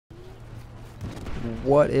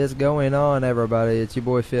What is going on, everybody? It's your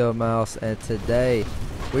boy Field Mouse, and today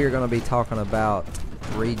we are going to be talking about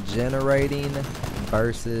regenerating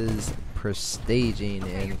versus prestiging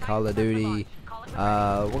in Call of Duty.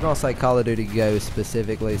 We're going to say Call of Duty Ghost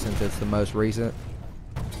specifically since it's the most recent.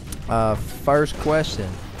 First question,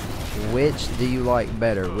 which do you like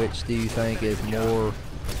better? Which do you think is more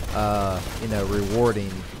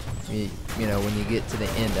rewarding, when you get to the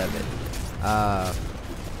end of it?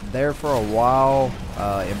 There for a while,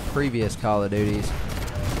 in previous Call of Duties,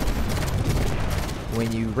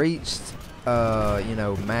 when you reached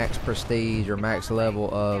max prestige or max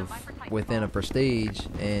level of within a prestige,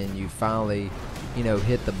 and you finally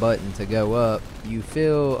hit the button to go up, you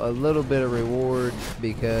feel a little bit of reward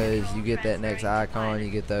because you get that next icon, you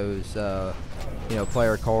get those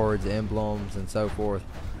player cards, emblems, and so forth.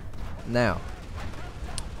 Now,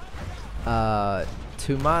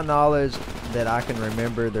 to my knowledge that I can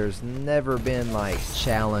remember, there's never been like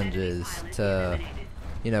challenges to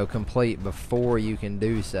complete before you can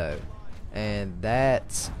do so, and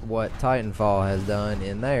that's what Titanfall has done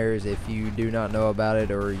in theirs. If you do not know about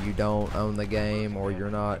it, or you don't own the game, or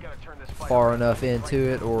you're not far enough into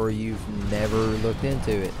it, or you've never looked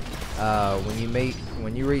into it,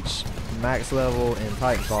 when you reach max level in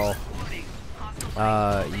Titanfall,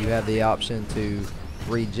 you have the option to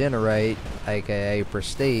regenerate, aka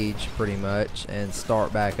prestige, pretty much, and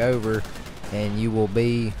start back over, and you will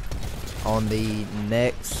be on the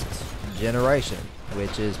next generation,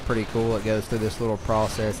 which is pretty cool. It goes through this little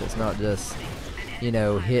process. It's not just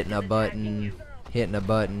hitting a button, hitting a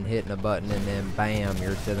button, and then bam,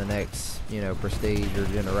 you're to the next prestige or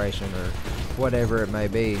generation or whatever it may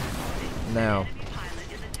be. Now,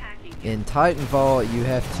 in Titanfall, you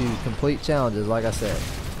have to complete challenges, like I said.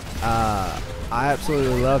 I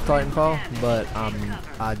absolutely love Titanfall, but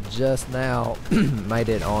I just now made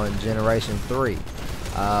it on Generation 3.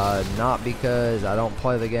 Not because I don't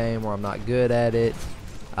play the game or I'm not good at it,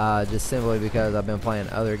 just simply because I've been playing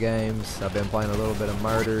other games. I've been playing a little bit of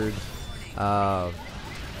Murdered.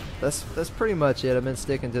 That's pretty much it. I've been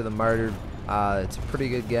sticking to the Murdered. It's a pretty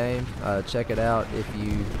good game. Check it out if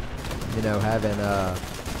you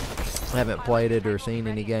haven't played it or seen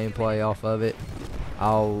any gameplay off of it.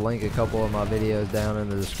 I'll link a couple of my videos down in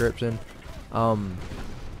the description.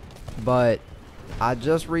 But I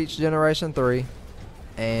just reached Generation 3,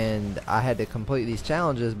 and I had to complete these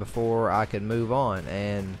challenges before I could move on.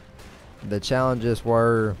 And the challenges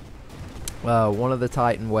were one of the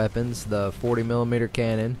Titan weapons, the 40mm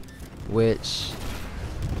cannon, which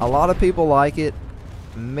a lot of people like it.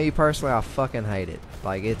 Me personally, I fucking hate it.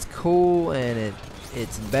 Like, it's cool and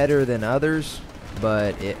it's better than others,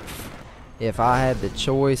 but if I had the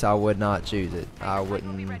choice, I would not choose it. I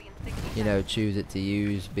wouldn't, choose it to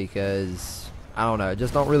use because, I don't know, it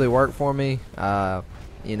just don't really work for me. I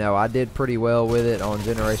did pretty well with it on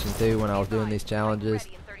Generation 2 when I was doing these challenges.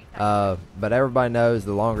 But everybody knows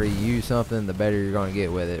the longer you use something, the better you're going to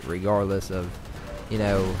get with it, regardless of,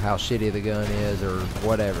 how shitty the gun is or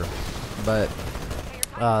whatever. But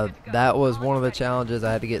that was one of the challenges.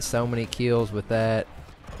 I had to get so many kills with that,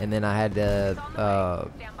 and then I had to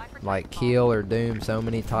kill or doom so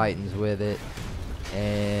many Titans with it,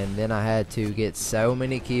 and then I had to get so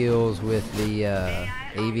many kills with the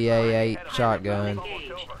EVA-8 shotgun.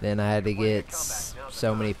 Then I had to get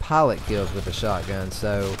so many pilot kills with the shotgun.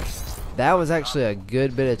 So that was actually a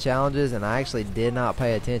good bit of challenges, and I actually did not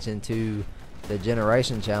pay attention to the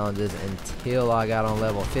generation challenges until I got on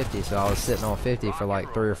level 50. So I was sitting on 50 for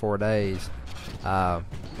like 3 or 4 days,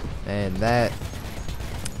 and that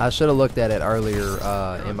I should have looked at it earlier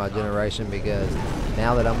in my generation, because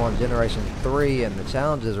now that I'm on Generation 3 and the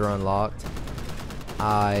challenges are unlocked,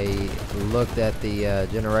 I looked at the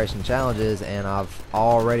generation challenges, and I've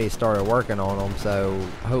already started working on them. So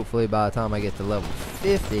hopefully by the time I get to level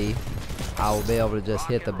 50, I will be able to just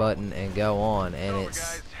hit the button and go on. And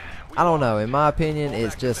it's, I don't know, in my opinion,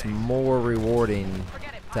 it's just more rewarding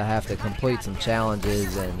to have to complete some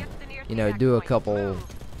challenges and do a couple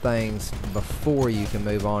things before you can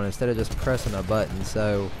move on, instead of just pressing a button.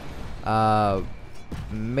 So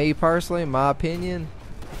me personally, my opinion,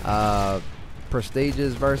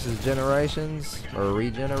 prestiges versus generations, or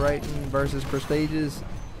regenerating versus prestiges,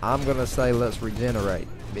 I'm gonna say let's regenerate,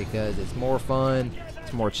 because it's more fun,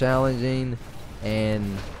 it's more challenging,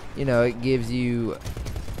 and it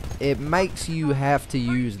makes you have to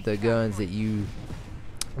use the guns that you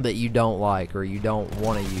don't like or you don't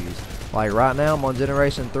want to use. Like right now I'm on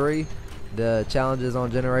Generation 3. The challenges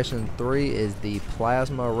on Generation 3 is the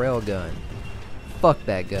plasma railgun. Fuck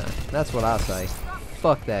that gun. That's what I say.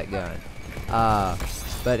 Fuck that gun.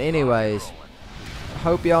 But anyways,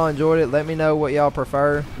 hope y'all enjoyed it. Let me know what y'all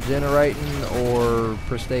prefer, generating or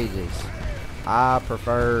prestiges. I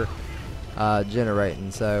prefer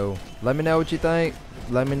generating, so let me know what you think.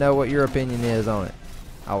 Let me know what your opinion is on it.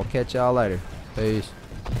 I will catch y'all later. Peace.